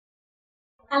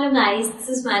Hello guys, this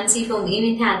is Mansi from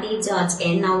Unit George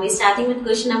N. Now we're starting with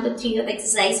question number 3 of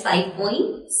exercise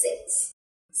 5.6.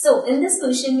 So in this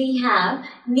question we have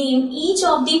name each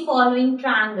of the following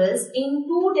triangles in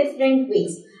two different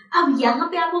ways. अब यहाँ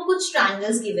पे आपको कुछ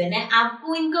triangles given है,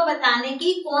 आपको इनको बताने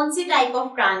की कौन सी type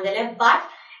of triangle है, but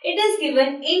it is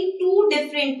given in two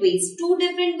different ways. Two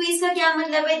different ways का क्या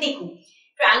मतलब है? देखो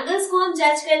ट्रायंगल्स को हम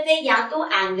जज करते हैं या तो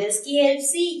एंगल्स की हेल्प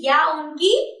से या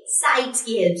उनकी साइड्स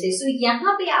की हेल्प से. सो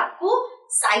यहाँ पे आपको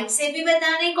साइड से भी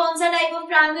बताना है कौन सा टाइप ऑफ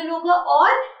ट्रायंगल होगा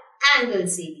और एंगल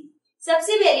से भी.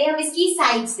 सबसे पहले हम इसकी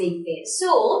साइड्स देखते हैं.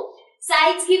 सो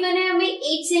साइड्स गिवन है हमें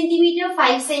 8 centimetre,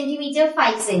 5 centimetre,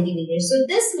 5 centimetre. So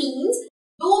this means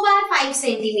 2 bar 5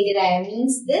 centimetre आया,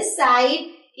 means this side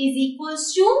is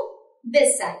equals to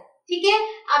this side. ठीक है,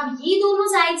 अब ये दोनों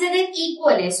साइड्स अगर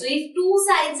इक्वल है, so if two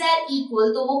sides are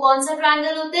equal तो वो कौन सा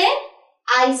ट्रायंगल होता है?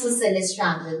 Isosceles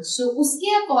triangle. सो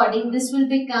उसके according this will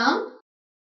become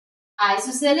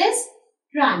isosceles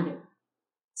triangle.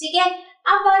 ठीक है,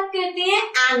 अब बात करते हैं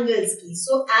एंगल्स की.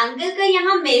 सो एंगल का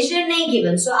यहाँ मेजर नहीं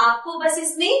गिवन, सो आपको बस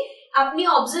इसमें अपनी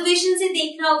ऑब्जर्वेशन से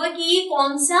देखना होगा कि ये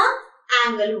कौन सा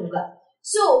एंगल होगा.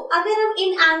 सो अगर हम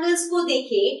इन एंगल्स को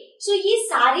देखें, सो ये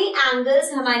सारे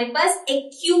एंगल्स हमारे पास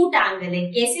एक्यूट एंगल है.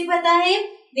 कैसे पता है?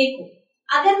 देखो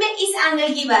अगर मैं इस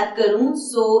एंगल की बात करूं,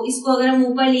 सो इसको अगर हम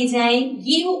ऊपर ले जाएं,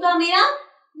 ये होगा मेरा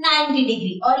 90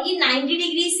 डिग्री और ये 90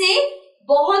 डिग्री से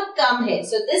बहुत कम है.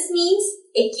 So this means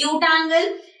acute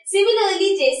angle.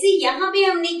 Similarly जैसे यहाँ पे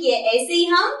हमने किया ऐसे ही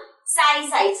हम सारी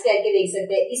साइड्स करके देख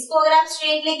सकते हैं. इसको अगर आप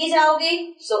स्ट्रेट लेके जाओगे,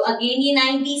 सो अगेन ये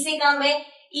 90 से कम है.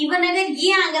 इवन अगर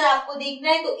ये एंगल आपको देखना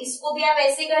है तो इसको भी आप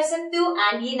ऐसे कर सकते हो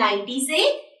एंड ये 90 से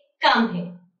कम है,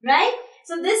 राइट?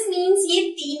 सो दिस मीन्स ये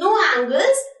तीनों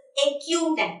एंगल्स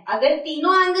एक्यूट है. अगर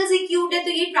तीनों एंगल्स एक्यूट है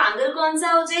तो ये ट्रायंगल कौन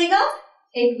सा हो जाएगा?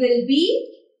 It will be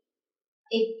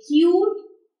acute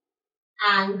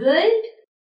angled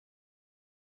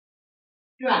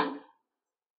triangle,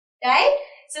 right?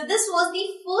 So this was the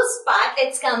first part.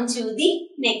 Let's come to the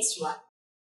next one.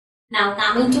 Now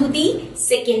coming to the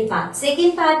second part.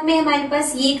 Second part में हमारे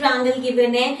पास ये ट्रायंगल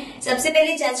गिवन है. सबसे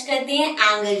पहले जज करते हैं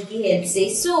एंगल की हेल्प से.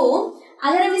 So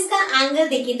अगर हम इसका एंगल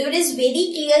देखें तो इट इज वेरी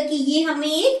क्लियर कि ये हमें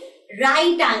एक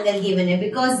राइट एंगल गिवन है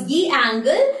बिकॉज ये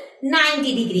एंगल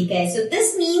 90 डिग्री का है. सो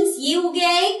दिस मीन्स ये हो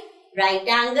गया एक राइट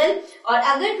एंगल. और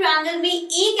अगर ट्रायंगल में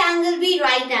एक एंगल भी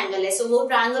राइट एंगल है, सो वो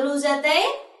ट्रायंगल हो जाता है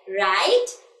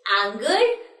right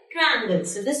angle triangle.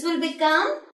 So this will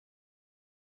become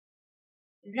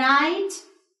right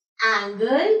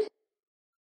angled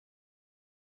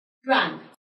triangle,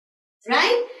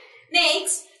 right?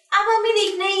 Next, अब हमें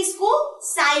देखना है इसको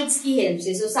साइड्स की हेल्प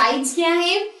से. सो साइड्स क्या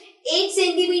है? 8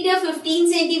 सेंटीमीटर, 15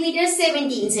 सेंटीमीटर,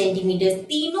 17 सेंटीमीटर.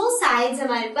 तीनों साइड्स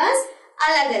हमारे पास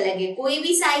अलग अलग है, कोई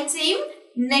भी साइड सेम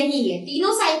नहीं है.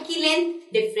 तीनों साइड की लेंथ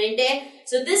डिफरेंट है.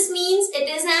 So this means it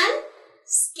is an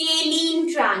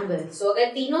scalene triangle. सो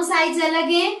अगर तीनों साइड्स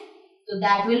अलग है तो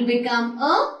that will become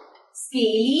a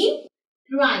scalene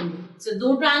triangle. सो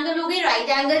दो ट्रायंगल हो गए, right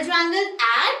angle triangle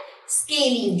and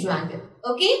scalene triangle.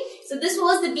 Okay, so this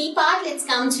was the B part. Let's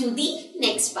come to the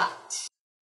next part.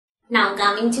 Now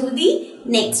coming to the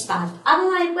next part. अब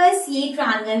हमारे पास ये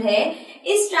triangle है.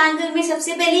 इस triangle में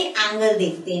सबसे पहले एंगल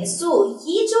देखते हैं. सो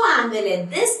ये जो एंगल है,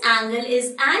 this angle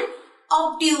is an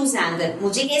obtuse angle.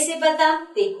 मुझे कैसे पता?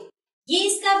 देखो ये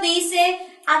इसका बेस है.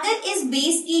 अगर इस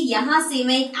बेस की यहां से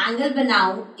मैं एक एंगल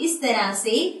बनाऊं इस तरह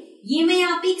से, ये मैं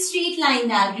यहाँ पे एक स्ट्रेट लाइन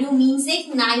डाल रही हूँ, मीन्स एक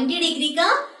 90 डिग्री का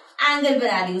एंगल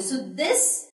बना रही हूँ. So this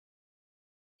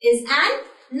is an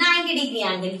 90 degree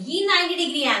angle. ये 90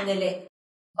 डिग्री एंगल है.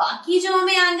 बाकी जो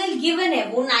हमें एंगल गिवन है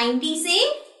वो 90 से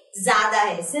ज्यादा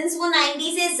है. सिंस वो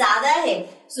 90 से ज्यादा है,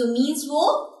 सो मीन्स वो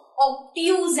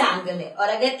ऑब्ट्यूज एंगल है. और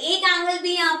अगर एक एंगल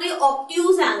भी यहाँ पे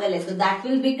ऑब्ट्यूज एंगल है तो that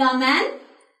will become an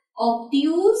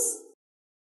obtuse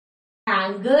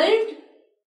angled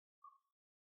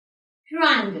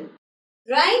triangle,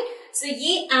 right? सो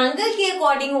ये एंगल के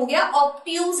अकॉर्डिंग हो गया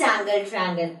ऑब्ट्यूज एंगल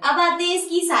ट्रायंगल. अब आते हैं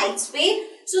इसकी साइड्स पे.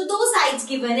 सो दो साइड्स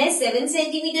गिवन है 7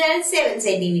 सेंटीमीटर एंड 7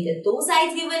 सेंटीमीटर. दो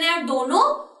साइड्स गिवन है और दोनों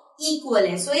इक्वल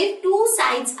है. So if two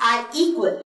sides are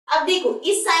equal. अब देखो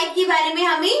इस साइड के बारे में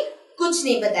हमें कुछ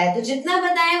नहीं पता है, तो जितना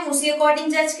बताया हम उसी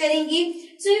अकॉर्डिंग जज करेंगे.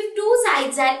 So if two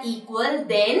sides are equal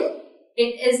then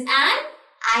it is an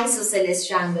isosceles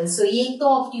triangle. सो ये तो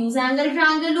ऑब्ट्यूज एंगल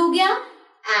ट्रायंगल हो गया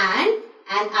and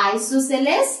an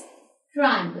isosceles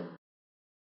triangle.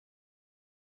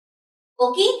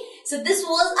 Okay, so this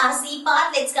was our C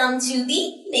part. Let's come to the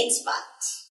next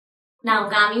part. Now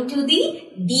coming to the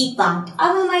D part.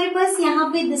 अब हमारे पास यहाँ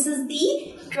पे this is the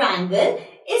triangle.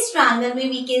 इस triangle में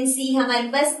we can see हमारे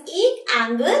पास एक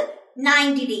angle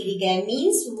 90 degree का है,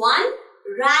 मीन्स वन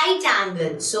राइट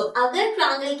एंगल. सो अगर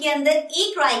ट्रायंगल के अंदर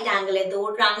एक राइट एंगल है तो वो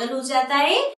ट्रायंगल हो जाता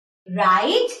है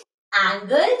राइट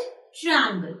एंगल्ड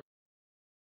ट्रायंगल.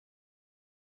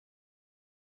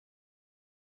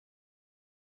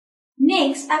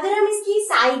 नेक्स्ट अगर हम इसकी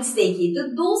साइड्स देखें तो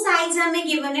दो साइड्स हमें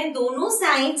गिवन है, दोनों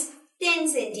साइड्स 10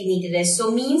 सेंटीमीटर है. So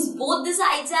means both the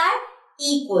sides are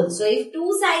equal. So if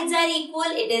two sides are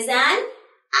equal it is an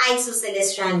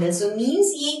isosceles triangle. So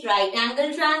means ये एक राइट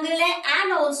एंगल ट्रायंगल है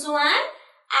and also an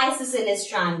isosceles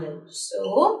triangle.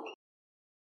 So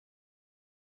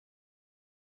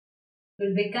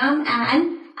will become an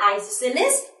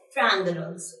isosceles triangle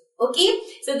also. Okay,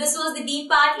 so this was the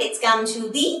deep part. Let's come to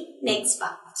the next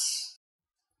part.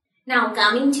 Now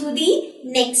coming to the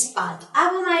next part.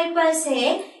 अब हमारे पास है,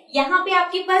 यहाँ पे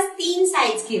आपके पास तीन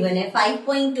sides given है,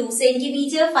 5.2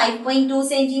 centimetre, 5.2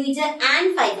 centimetre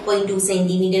and 5.2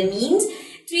 centimetre. Means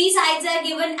 3 sides are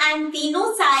given and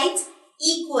तीनों sides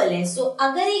equal है. सो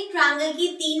अगर एक ट्रायंगल की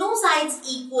तीनों साइड्स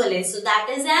इक्वल है, so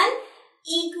that is an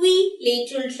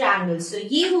equilateral triangle. सो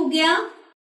ये हो गया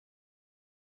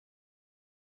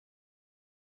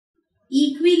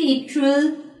इक्विलेटरल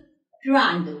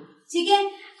ट्रायंगल. ठीक है,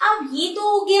 अब ये तो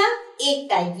हो गया एक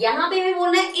टाइप. यहाँ पे हमें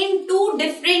बोलना है इन टू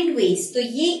डिफरेंट वेज. तो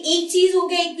ये एक चीज हो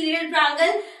गया इक्विलेटरल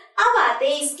ट्रायंगल. अब आते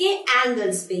हैं इसके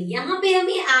एंगल्स पे. यहाँ पे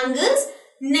हमें एंगल्स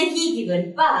नहीं given,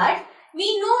 but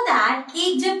we know that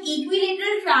कि जब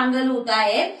इक्विलेटरल ट्रायंगल होता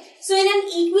है, सो in an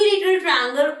equilateral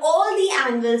triangle all the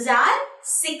angles are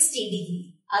 60 degree.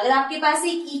 अगर आपके पास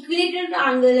एक इक्विलेटरल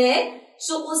ट्रायंगल है,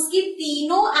 सो उसके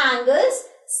तीनों एंगल्स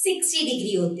 60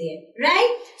 डिग्री होते हैं,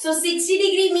 राइट. सो 60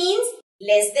 degree means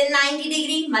less than 90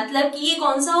 degree. मतलब कि ये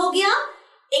कौन सा हो गया,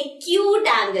 एक्यूट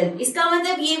एंगल. इसका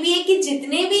मतलब ये भी है कि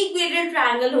जितने भी इक्विलेटरल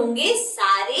ट्रायंगल होंगे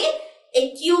सारे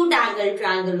एक्यूट एंगल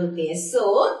ट्रायंगल होते हैं.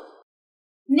 सो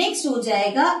नेक्स्ट हो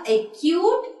जाएगा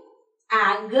acute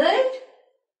angled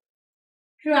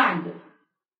triangle,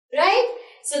 right?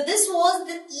 So this was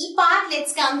the E part.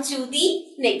 Let's come to the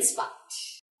next part.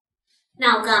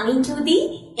 Now coming to the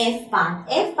F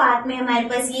part. F part में हमारे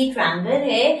पास ये triangle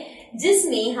है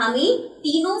जिसमें हमें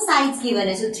तीनों sides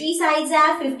given है. So 3 sides are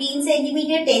 15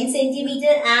 centimetre, 10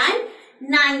 centimetre and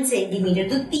 9 centimetre.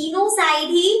 तो तीनों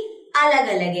side ही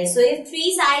अलग अलग है. So if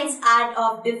 3 sides are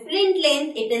of different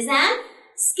length, it is an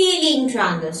scalene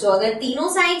triangle. So अगर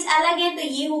तीनों sides अलग है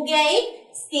तो ये हो गया एक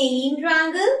स्केलिन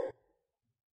ट्रायंगल.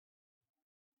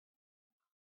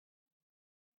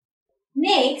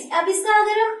 नेक्स्ट अब इसका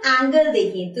अगर हम एंगल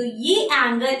देखें तो ये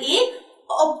एंगल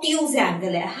एक ऑब्ट्यूज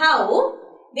एंगल है. हाउ,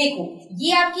 देखो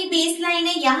ये आपकी बेस लाइन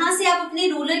है, यहां से आप अपने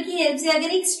रूलर की हेल्प से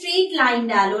अगर एक स्ट्रेट लाइन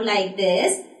डालो लाइक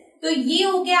दिस, तो ये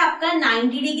हो गया आपका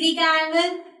 90 डिग्री का एंगल,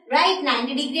 राइट.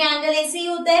 90 डिग्री एंगल ऐसे ही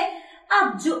होता है.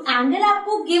 अब जो एंगल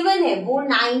आपको गिवन है वो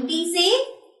 90 से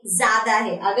ज्यादा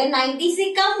है. अगर 90 से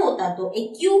कम होता तो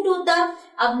एक्यूट होता.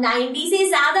 अब 90 से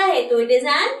ज्यादा है तो it is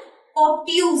an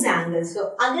obtuse angle. सो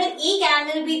अगर एक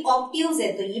एंगल भी ऑब्ट्यूज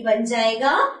है तो ये बन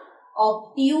जाएगा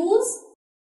obtuse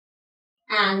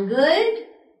angled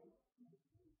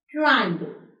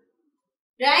triangle,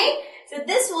 right. So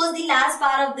this was the last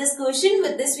part of this question.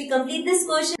 With this we complete this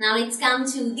question. Now let's come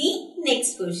to the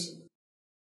next question.